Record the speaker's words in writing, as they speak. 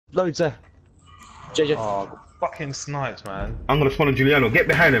Loads there. JJ. Oh, fucking snipes, man. I'm gonna spawn on Giuliano. Get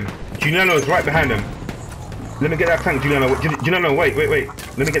behind him. Giuliano is right behind him. Let me get that tank, Giuliano. Giuliano, wait. Let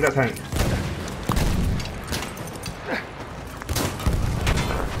me get that tank.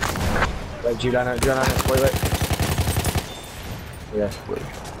 Wait, Giuliano, wait. Yeah, wait.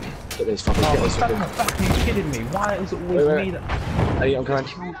 Get these fucking Are you kidding me? Why is it always me that... Hey, I'm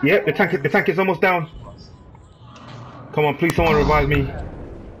coming. Yep, the tank is almost down. Come on, please someone revive me.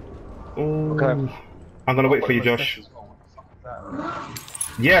 Ooh. Okay. I'm gonna wait for you, Josh.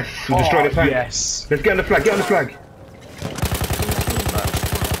 Yes, we destroyed the tank. Yes. Let's get on the flag, get on the flag.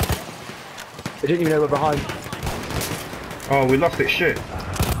 They didn't even know we're behind. Oh, we lost it, shit.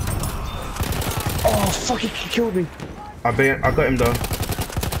 Oh, fuck, he killed me. I got him though.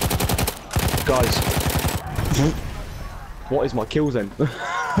 Guys. What is my kills then?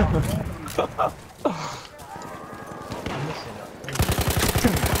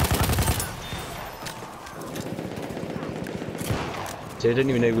 They didn't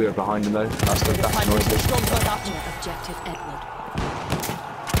even know we were behind them though. That's noisy. Objective Edward.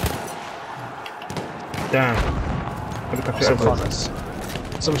 Damn.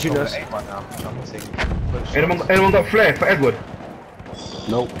 Someone shooting us. Anyone got flare for Edward?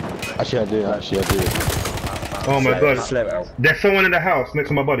 Nope. Actually, I do. Oh my god. Flare. There's someone in the house next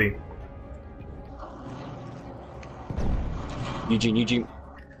to my body. Eugene.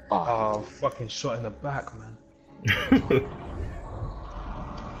 Oh, fucking shot in the back, man.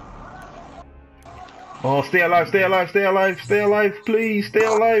 Oh, stay alive, please, stay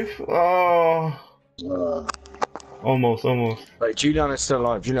alive. Oh. Almost. Wait, Giuliano's still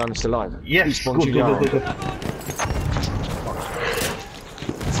alive. Yes, Respawn good. Giuliano.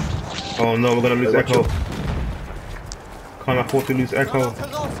 Oh no, we're gonna lose Echo. Can't afford to lose Echo.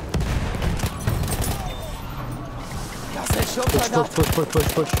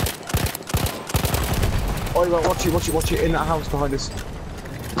 Push. Oh, right, watch it in that house behind us.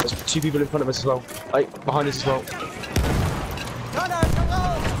 There's two people in front of us as well. Hey, behind us as well.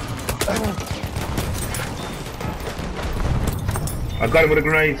 I got him with a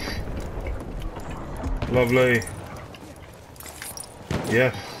grenade. Lovely.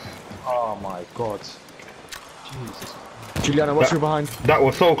 Yes. Oh my god. Jesus. Giuliano, watch you behind. That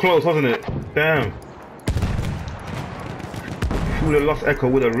was so close, wasn't it? Damn. If we would have lost Echo,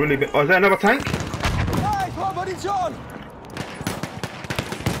 would have really been. Oh, is there another tank?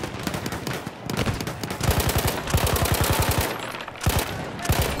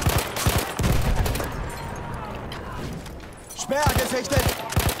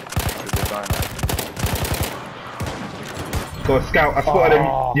 Got a scout. I spotted him.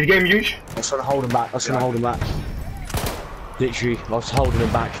 Did you get him, huge? I was trying to hold him back. Literally, I was holding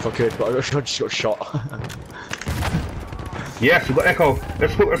him back if I could, but I just got shot. Yes, we got Echo.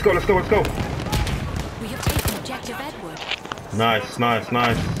 Let's go. We have taken objective Edward. Nice.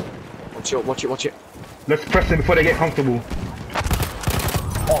 Watch it. Let's press them before they get comfortable.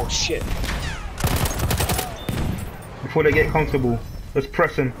 Oh shit. Before they get comfortable. Let's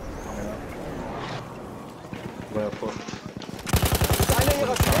press them. There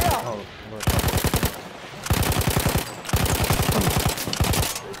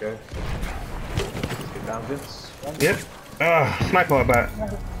you go. Get down, Vince. Yep. Sniper back.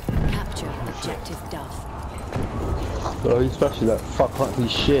 Capture objective Duff. Oh, especially that fuck ugly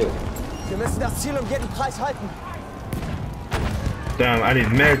shit. Wir müssen das Ziel jeden Preis halten. Damn, I need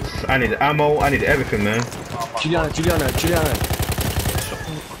meds, I need ammo, I need everything, man. Giuliano.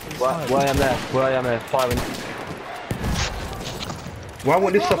 Where I am there, firing. Why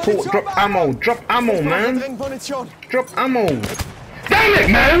would this support drop ammo? Drop ammo, man. Drop ammo. Damn it,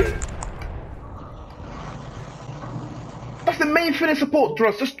 man! That's the main thing in support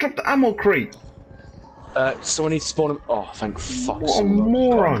thrust. Just drop the ammo crate. Someone needs to spawn him. Oh, thank fuck. What a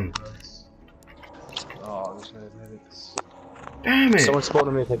moron. Oh, there's no medics. Damn it. Someone spawn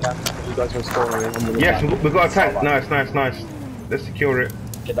him if they can. If you guys want to spawn him. Yes, we got a tank. Nice. Let's secure it.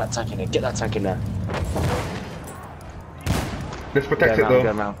 Get that tank in there. Let's protect it though.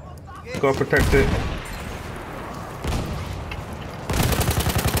 Gotta protect it.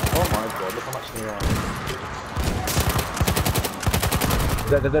 Oh my god, look how much they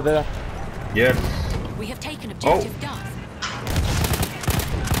are. There. Yes. We have taken objective Duff.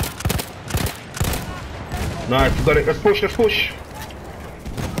 Nice, we got it. Let's push. This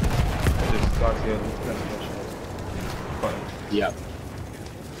guy's here. Yeah.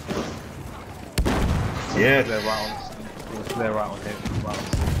 Yes. They're right on him. Wow.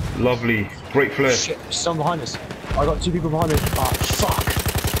 Lovely. Great flare. Shit, someone behind us. I got two people behind me. Oh, fuck.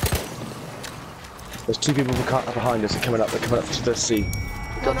 There's two people behind us. They're coming up to the sea.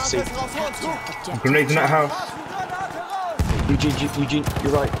 Got to see. Capture objective. Grenades in that house. Eugene,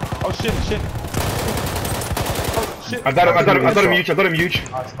 you're right. Oh shit, shit. Oh shit. I got him huge.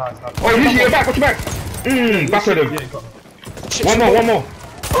 Nice, nice. Oh, he's here, back, watch your back. Back at him. Yeah, got him. One more.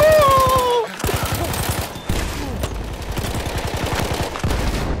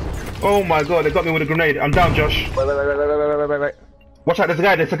 Oh my god, they got me with a grenade. I'm down, Josh. Wait. Watch out, there's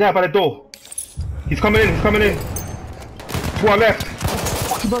a guy by the door. He's coming in. To our left.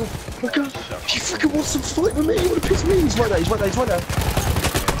 Fucking motherfucker. He freaking wants to fight with me. He would have pissed me. He's right there.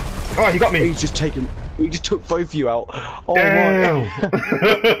 Oh, he got me. He just took both of you out. Oh Damn. my.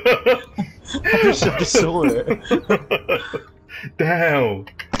 I wish I saw it. Damn.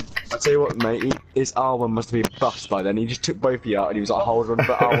 I tell you what, mate, his R1 must have been buffed by then. He just took both of you out and he was like, hold on,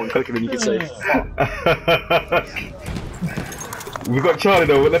 but R1 quicker than you could say. We got Charlie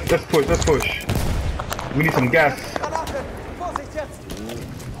though, let's push. We need some gas. Vorsicht jetzt!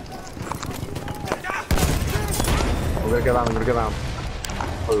 We're gonna go down.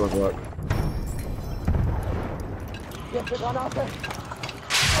 Probably won't work.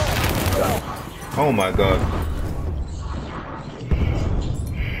 Oh my god.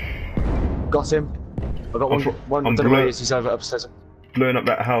 Got him. I got one. I don't know where he is. He's over upstairs. Blowing up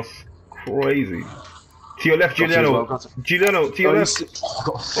that house. Crazy. To your left, Giuliano. Giuliano, to your left.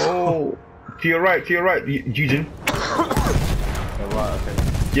 Oh. To your right, Eugene. Yeah, right, okay.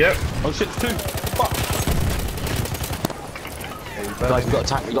 Yep. Oh shit, two! Fuck! Guys, we got a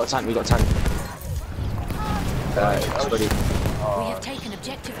tank. It's ready. We have taken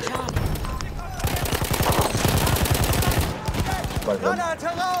objective Charlie. Granate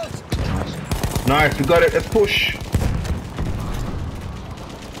raus! Nice, we got it. Let's push.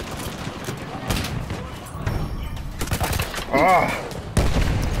 Ah.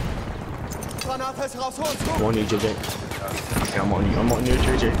 Granate ist raus, hol uns I'm on you, JJ. Okay, I'm on you,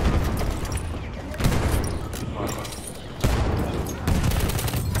 JJ.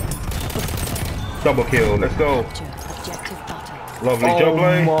 Double kill, let's go. Capture objective butter. Lovely job,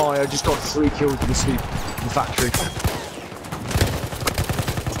 Lane. Oh my, I just got 3 kills in the sleep in the factory.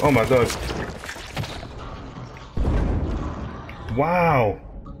 Oh my god. Wow.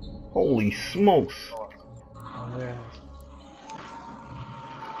 Holy smokes.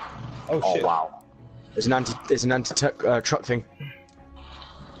 Oh Oh shit. wow. There's an anti-truck thing.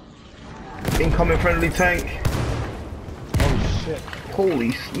 Incoming friendly tank. Oh shit.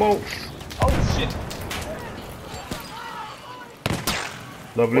 Holy smokes. Oh shit.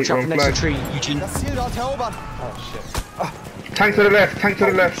 Lovely, Watch out wrong for next to flag. the tree, Eugene. Das Ziel dort erobern! Oh shit. Tank to the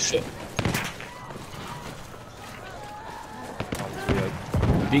left. Shit.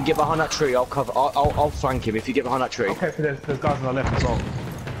 If you can get behind that tree, I'll cover. I'll flank him. If you get behind that tree. Okay, so there's guys on the left as well.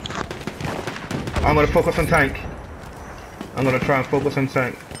 I'm gonna focus on tank. I'm gonna try and focus on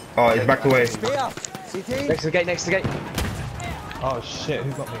tank. Oh, he's backed away. Speer! Seht ihr ihn? Next to the gate. Oh shit,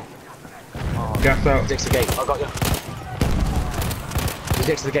 who got me? Gas out. Next to the gate. I got you. He's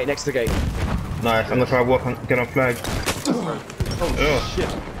next to the gate. Nice. I'm gonna try and walk on, get on flag. Oh shit.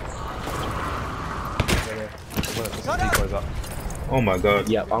 Decoys up. Oh my god.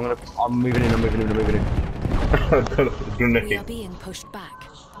 Yeah, I'm moving in. We are being pushed back.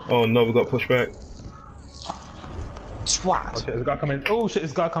 Oh no, we got pushed back. Oh Swat. shit, there's a guy coming. Oh shit,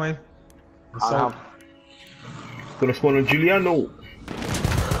 there's a guy coming. Gonna spawn on Giuliano.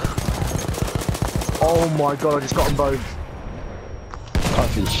 Oh my god, I just got them both.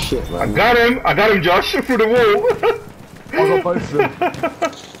 Fucking shit, I man. got him, Josh, through the wall. I got both of them. I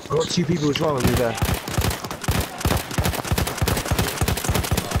got 2 people as well over there.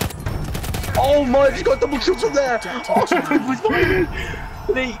 Oh my, I just got double kills from there! Oh,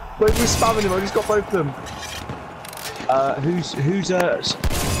 wait, we're spamming him, I just got both of them. Who's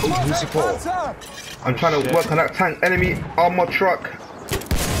support? Panzer! I'm trying to work on that tank. Enemy armor truck.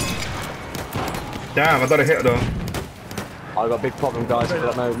 Damn, I got a hit though. I got a big problem, guys. I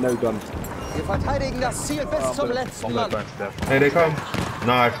got no gun. Wir verteidigen das Ziel bis zum letzten I'm Mann. going to death. Here they come.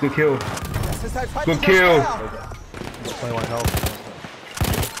 Nice, good kill. Das ist ein Good feindlicher kill. Steuer. Got 21 health.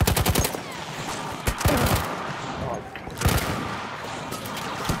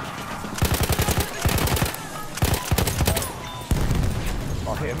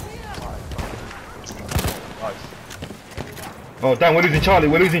 Oh, hit him. Nice. Oh damn, we're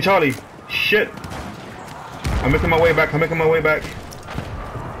losing Charlie. Shit. I'm making my way back.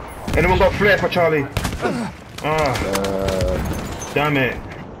 Anyone got flare for Charlie? Damn it.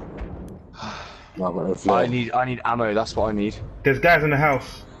 I need ammo, that's what I need. There's guys in the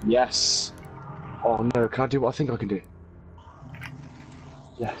house. Yes. Oh no, can I do what I think I can do?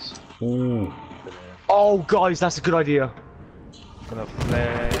 Yes. Ooh. Oh guys, that's a good idea. gonna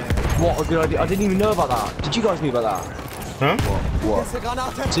flare. What a good idea. I didn't even know about that. Did you guys know about that? Huh? Erste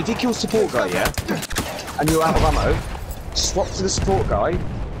Granate. So if you kill support guy, yeah, and you're out of ammo, swap to the support guy,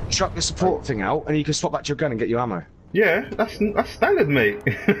 chuck the support thing out, and you can swap back to your gun and get your ammo. Yeah, that's standard, mate.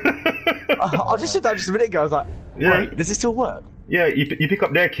 I just said that just a minute ago. I was like, Yeah. wait, does it still work? Yeah, you pick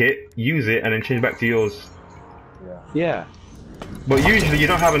up their kit, use it, and then change back to yours. Yeah. But usually you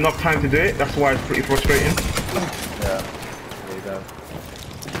don't have enough time to do it. That's why it's pretty frustrating. There you go.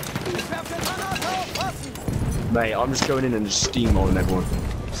 Mate, I'm just going in and just steamrolling everyone.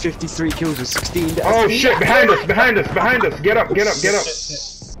 53 kills with 16 deaths. Oh shit! Behind us! Behind us! Behind us! Get up! Get up! Get up!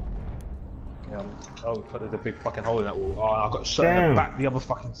 Yeah, oh, there's a big fucking hole in that wall. Oh, I got shot in Damn. the back, the other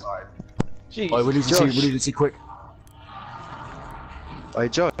fucking side. Jeez. Oh, we need to see. We need to see quick. Hey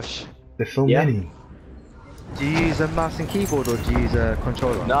Josh, There's so Yeah. many. do you use a mouse and keyboard or do you use a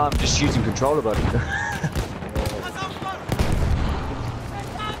controller? No, I'm just using controller, buddy.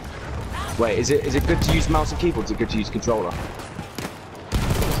 Wait, is it good to use mouse and keyboard? Is it good to use controller?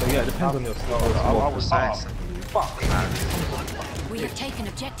 So yeah, it depends on your style. I would say. Fuck, man. We have taken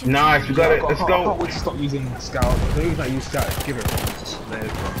objective. Nice, we got it. Let's I can't go. wait to stop using Scout. The reason I use Scout is to give it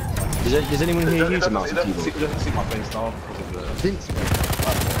flares. Does anyone here use a mouse and It keyboard? doesn't see my face now because of the... Vince,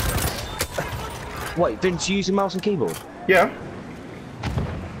 Wait, Vince, you use a mouse and keyboard? Yeah.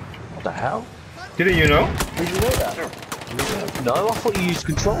 What the hell? Didn't you know? Did you know that? No, I thought you used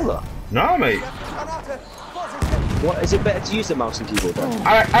controller. No, mate. Granate. Vorsicht. What, is it better to use the mouse and keyboard then?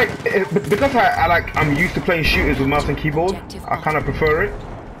 Because I'm used to playing shooters with mouse and keyboard. I kind of prefer it.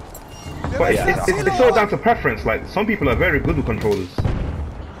 But it's all down to preference. Like some people are very good with controllers.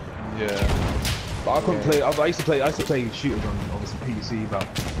 Yeah. But I couldn't play. I used to play shooters on obviously PC, but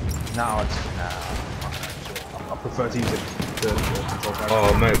now I prefer to use the control pad.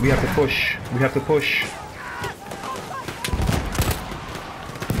 Oh mate, we have to push. We have to push.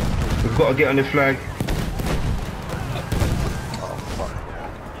 We've got to get on this flag.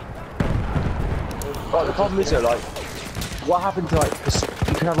 But the problem is though, like, what happened to like, 'cause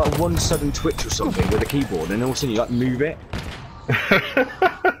you can have like one sudden twitch or something with a keyboard, and all of a sudden you like move it.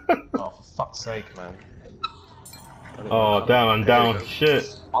 Oh, for fuck's sake, man. Oh damn, I'm down. Shit.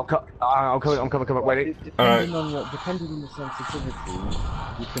 I'm coming. Wait, depending on the sensitivity,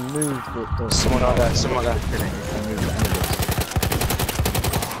 you can move the someone out there, someone out there.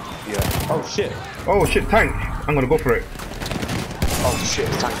 Yeah. Oh shit. Oh shit, tank. I'm gonna go for it. Oh shit,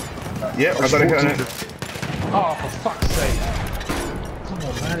 it's tank. Yeah, I gotta hit on it. Oh, for fuck's sake. Come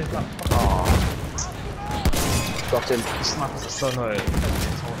on, man. It's like Got him. the snipers are so annoying.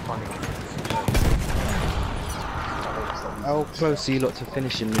 It's so funny. How close are you lot to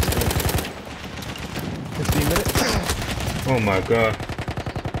finishing this game? 15 minutes? Oh my god.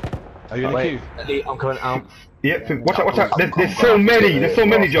 Are you in the Wait, queue? Ellie, I'm coming out. Yep, watch out, watch out. There's so many. There's so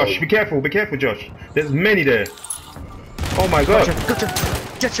many, Josh. Be careful, Josh. There's many there. Oh my god.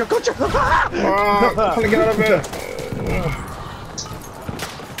 Gotcha. Oh, I'm trying to get out of here.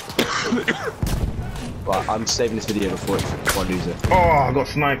 Right, I'm saving this video before I lose it. Oh, I got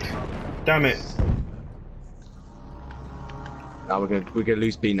sniped. Damn it. Now we're gonna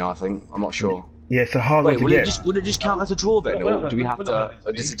lose B now, I think. I'm not sure. Yeah, it's a hard one Wait, to would get. it just count as a draw then, or do we have to?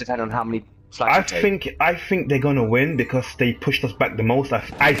 Or does it depend on how many flags you take? I think they're gonna win because they pushed us back the most.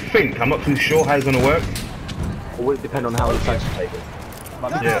 I think. I'm not too sure how it's gonna work. Or will it depend on how many flags you take?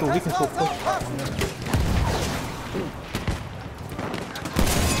 But we can still push.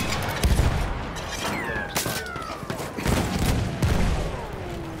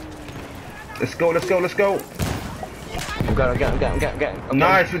 Let's go. I'm getting.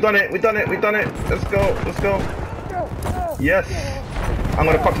 Nice, we done it. Let's go. Yes. I'm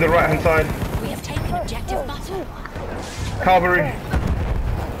gonna pop to the right hand side. We have taken objective butter. Cavalry.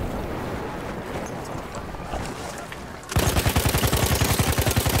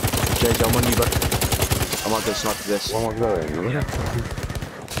 JJ, I'm on you, bud. I might go sniper this. Where am I going?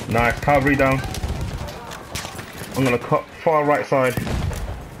 Nice, cavalry down. I'm gonna cut far right side.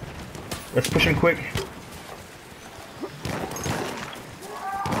 Let's push him quick.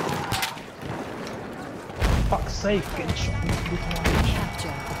 Fuck's sake, getting shot.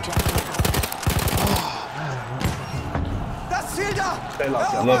 Capture objective Das Ziel da! Stay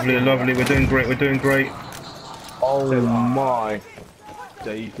like that. Lovely. We're doing great. Oh my.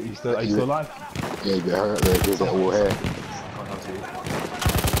 Are you still alive? Yeah, you hurt there, there's that all here.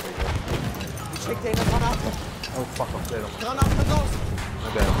 Ich leg dir eine Granate. Oh fuck, I'm dead. Granate raus!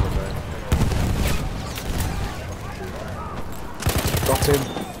 I'm dead. Got him.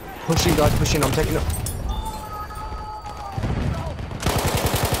 Pushing, guys, pushing. I'm taking it.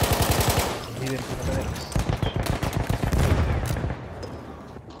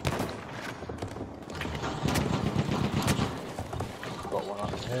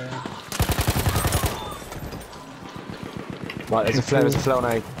 Right, there's a flare on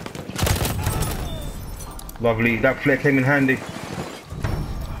A. Lovely. That flare came in handy.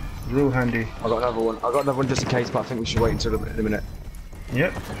 Real handy. I got another one. I got another one just in case, but I think we should wait until in a minute.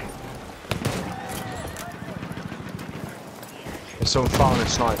 Yep. There's someone firing a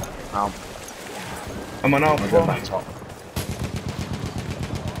snipe. Now. I'm on I'll go Alpha. back top.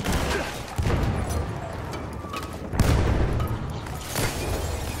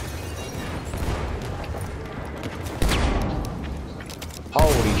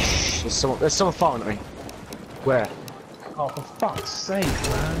 Holy sh! There's someone firing at me. Where? Oh, for fuck's sake,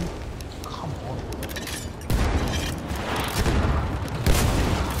 man. Come on.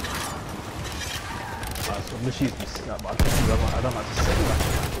 Alright, so I'm just using this but I don't like to say that.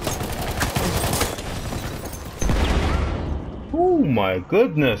 Oh my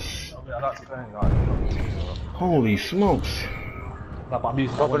goodness. I like to play, like, Holy smokes. but I'm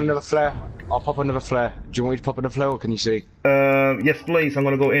using Pop another flare. I'll pop another flare. Do you want me to pop another flare or can you see? Yes please, I'm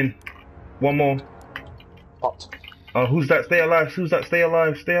gonna go in. One more. Popped. Who's that? Stay alive. Who's that? Stay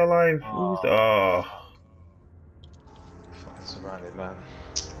alive. Stay alive. Who's that? Oh. fucking surrounded, man.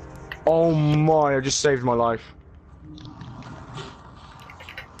 Oh my, I just saved my life.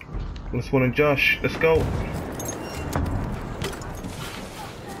 Let's one and Josh. Let's go.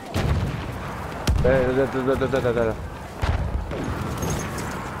 There.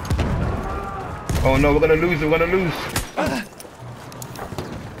 Oh no, we're gonna lose. We're gonna lose.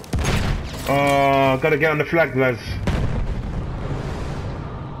 Gotta get on the flag, lads.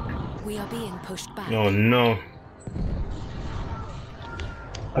 We are being pushed back. Oh no.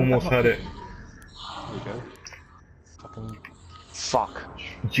 Almost had it. There we go. Fucking Fuck.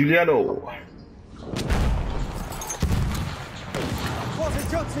 Giuliano.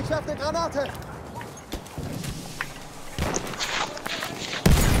 Position, ich werfe eine Granate.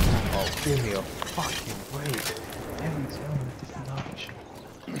 oh, give me a fucking break. Every time a different option.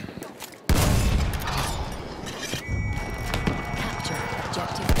 Capture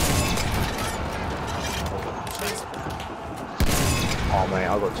objective. Oh mate,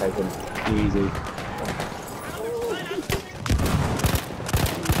 I got taken. Easy.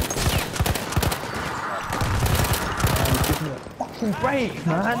 Give me a fucking break,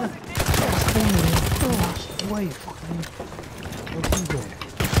 man. Wait, fucking. What's he doing?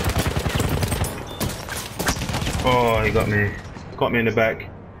 Oh, he got me. Got me in the back.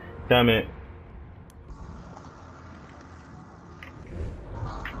 Damn it.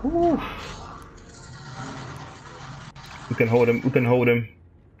 Woo. We can hold him. We can hold him.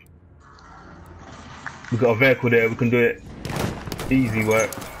 We got a vehicle there. We can do it. Easy work.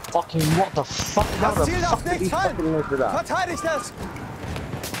 Fucking what the fuck? How Das the Ziel fuck darf did he nicht fallen. fucking live with that? Verteidigt es.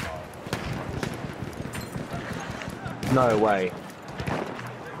 No way.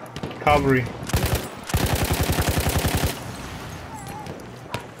 Cavalry.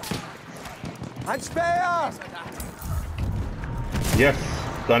 Ein Speer. Yes.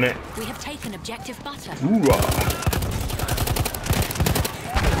 Done it. We have taken objective butter. Hoorah.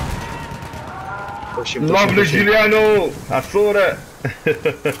 Push him, Lovely push him. Giuliano. I saw that.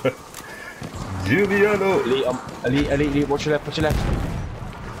 Giuliano. Elite, watch your left,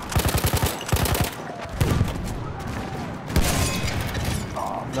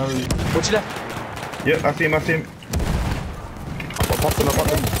 Oh, no. Watch your left. Yep, I see him. I see him. I popped him.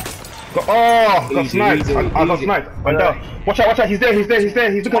 Got Easy, sniped. easy, I got easy. sniped. I'm down. Watch out. He's there. He's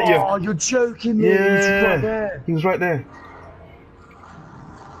looking at you. Oh, you're joking me. He's right there. He was right there.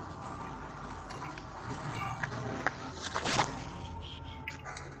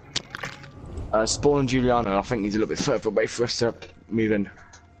 Spawn and Giuliano, I think he's a little bit further away for us to move in.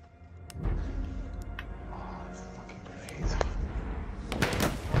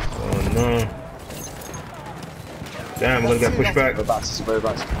 Oh no. Damn, we're gonna get pushed back. Very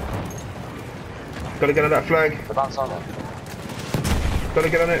bad. Gotta get on that flag. The bounce on it. Gotta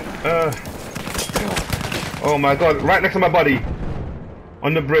get on it. Oh my god, right next to my body.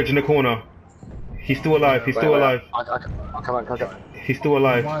 On the bridge in the corner. He's still alive. He's still alive. I come back. He's still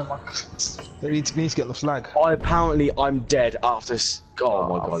alive. Why am I... We need to get the flag. I'm dead after this. Oh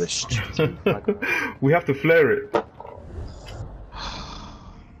my god, this stupid. We have to flare it.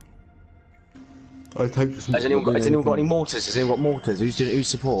 Has anyone got any mortars? Has anyone got mortars? Who's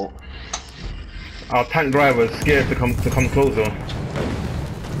support? Our tank driver is scared to come closer.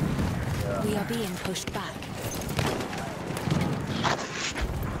 We are being pushed back.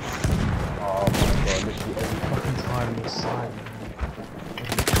 Oh my god, literally every fucking time on the side.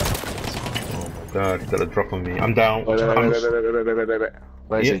 God, he's got a drop on me. I'm down. Wait.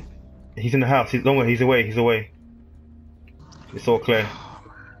 Where is Yeah. he? He's in the house. Don't worry, he's away. It's all clear.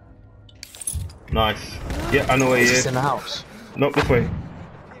 Nice. Yeah, I know where he Is is. he in the house? Nope, this way.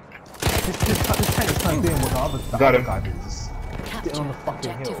 This tank is kind of doing what the other Got him. guy did. Just sitting on the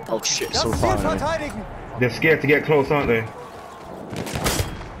fucking Objective hill. Butter. Oh shit, so Das far Ziel away. verteidigen! They're scared to get close, aren't they?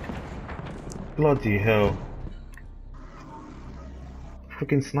 Bloody hell.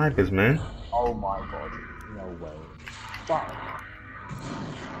 Freaking snipers, man. Oh my god. No way. Fuck.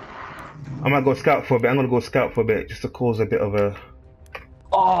 I might go scout for a bit. I'm gonna go scout for a bit just to cause a bit of a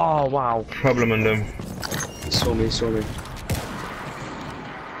Oh wow. problem on them. He saw me, he saw me.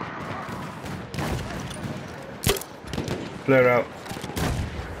 Flare out.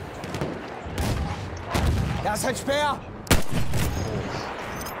 Da ist ein Speer!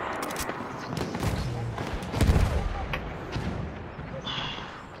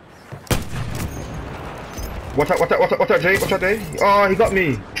 Watch out, Jay. Watch out, Jay. Oh, he got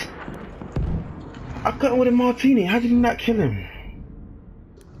me. I got him with a martini. How did you not kill him?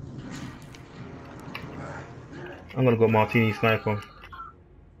 I'm gonna go martini sniper.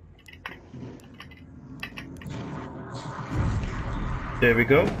 There we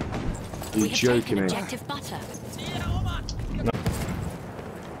go. You're We have joking taken me. objective Butter.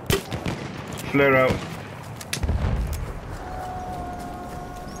 Flare out.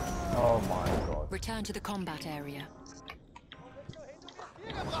 Oh my god. Return to the combat area.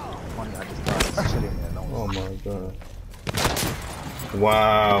 Funny, I just died chilling there. No Oh my god.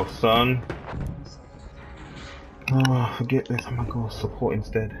 Wow, son. Oh, forget this. I'm gonna go support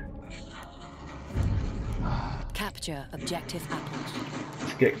instead. Capture objective apples.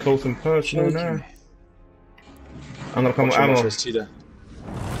 Let's get close and personal now. I'm gonna come with Watch ammo. your Tita.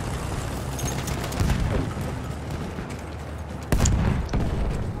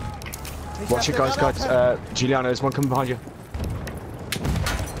 Watch it, guys. Giuliano, there's one coming behind you.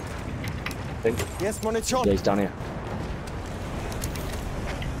 Hier ist Munition! Yeah, he's down here.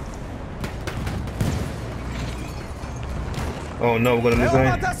 Oh no, we're gonna lose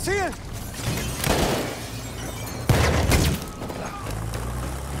Erobert him. das Ziel!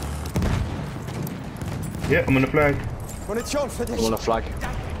 Yeah, I'm on the flag. Munition für I'm dich! on a flag.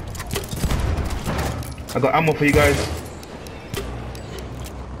 I got ammo for you guys.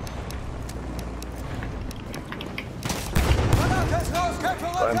 Granate ist raus! Kämpfe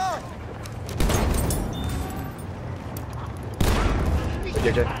runter!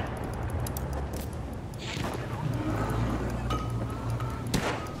 JJ.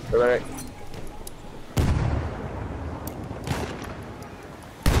 Right.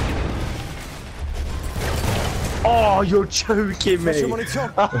 Oh, you're joking Frische me! Munition!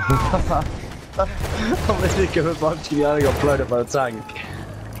 I'm gonna go above Giuliano, got blown up by the tank.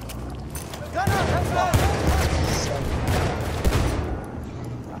 Granate frei!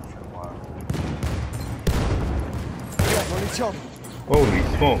 Hier, Munition! Holy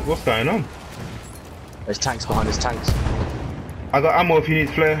smoke, what's going on? There's tanks behind us, tanks. I got ammo if you need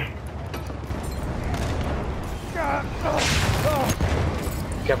flare.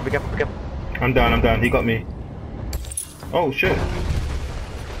 Be careful, be careful, be careful. I'm down, he got me. Oh shit.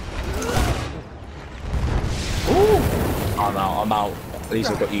 I'm out. At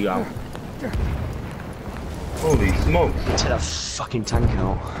least I got you out. Holy smokes. Take that fucking tank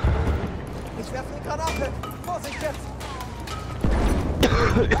out. Ich werfe die Granate! Vorsicht jetzt!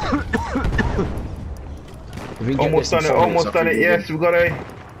 If we can get Almost this in done it, 4 minutes, almost done I it. think Yes, we got a.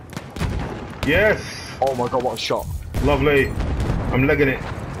 Yes, Oh my god, what a shot. lovely. I'm legging it.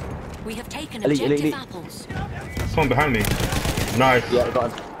 We have taken Elite, objective elite. apples. Someone behind me. Nice. Yeah, I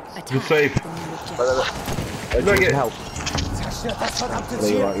got him. Attack Good save. the new objective. Look at- help. Zerstört das verdammte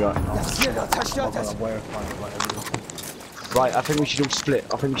There you are, Ziel! you are. Das Ziel wird zerstört! I'm aware of kind of like everything. Right, I think we should all split.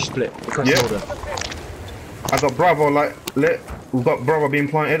 I think we should split. Request Yeah. order. I got Bravo. We've got Bravo being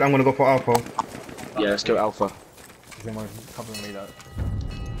planted. I'm gonna go for Alpha. Yeah, let's go Alpha. Is anyone covering me that?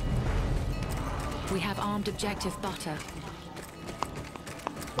 We have armed objective Butter.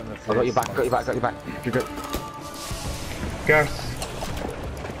 I got your back, got your back, got your back. Good, good. Gas.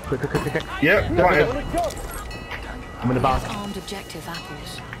 Quick, quick, quick, quick, quick. Yep, planted. I'm in the We back. have armed objective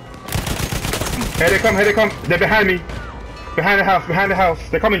apples. Here they come, here they come. They're behind me. Behind the house, behind the house.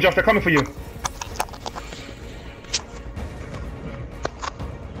 They're coming, Josh. They're coming for you.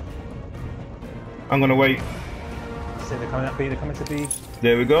 I'm gonna wait. Say they're coming at B, they're coming to B.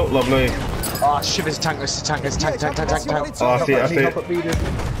 There we go. Lovely. Oh shit, there's a tank, there's a tank, there's a tank, tank, tank, tank, tank. Oh, I see it, I see Help it. at B, they're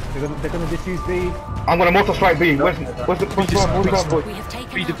gonna defuse B. I'm gonna motor strike B. Where's the Be destroyed. We have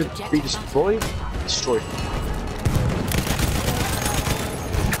taken Be out de- objective be Butter. destroyed. Destroyed.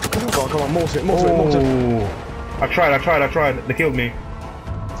 Come on, mortar it, mortar it, mortar it. Oh, I tried. They killed me.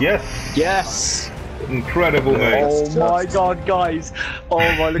 Yes. Yes! Incredible, mate. Oh my god, guys! Oh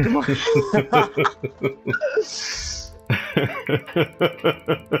my, look at my...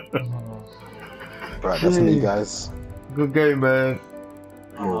 Right, that's me, guys. Good game, man.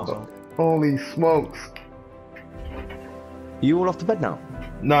 Awesome. Holy smokes. You all off to bed now?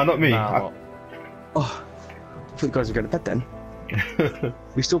 No, not me. Nah, Oh, I thought you guys were going to bed then.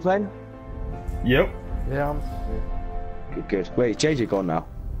 We still playing? Yep. Yeah, I'm. Good, good. Wait, JJ gone now?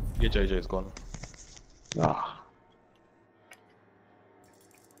 yeah, JJ's gone. Ah.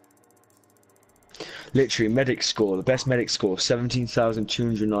 Literally, medic score. The best medic score,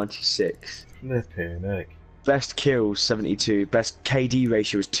 17,296. Flipping heck. Best kills, 72. Best KD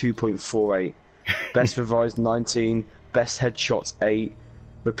ratio is 2.48. Best revised, 19. Best headshots, 8.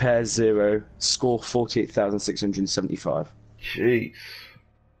 Repairs, 0. Score, 48,675. Jeez.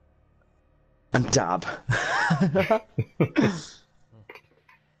 And dab.